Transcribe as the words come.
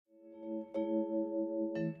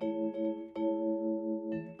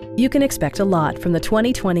You can expect a lot from the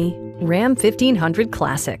 2020 Ram 1500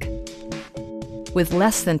 Classic. With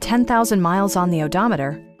less than 10,000 miles on the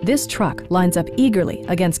odometer, this truck lines up eagerly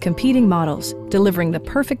against competing models, delivering the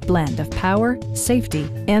perfect blend of power, safety,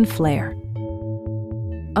 and flair.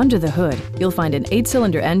 Under the hood, you'll find an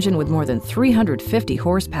 8-cylinder engine with more than 350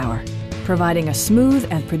 horsepower, providing a smooth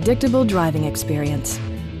and predictable driving experience.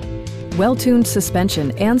 Well-tuned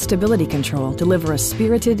suspension and stability control deliver a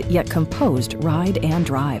spirited yet composed ride and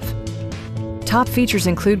drive. Top features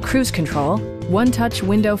include cruise control, one-touch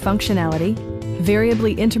window functionality,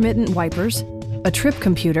 variably intermittent wipers, a trip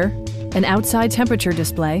computer, an outside temperature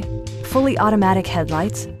display, fully automatic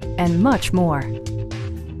headlights, and much more.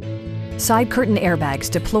 Side curtain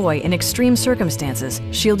airbags deploy in extreme circumstances,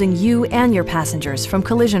 shielding you and your passengers from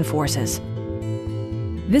collision forces.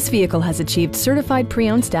 This vehicle has achieved certified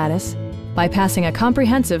pre-owned status by passing a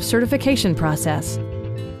comprehensive certification process.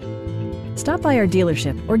 Stop by our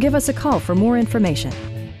dealership or give us a call for more information.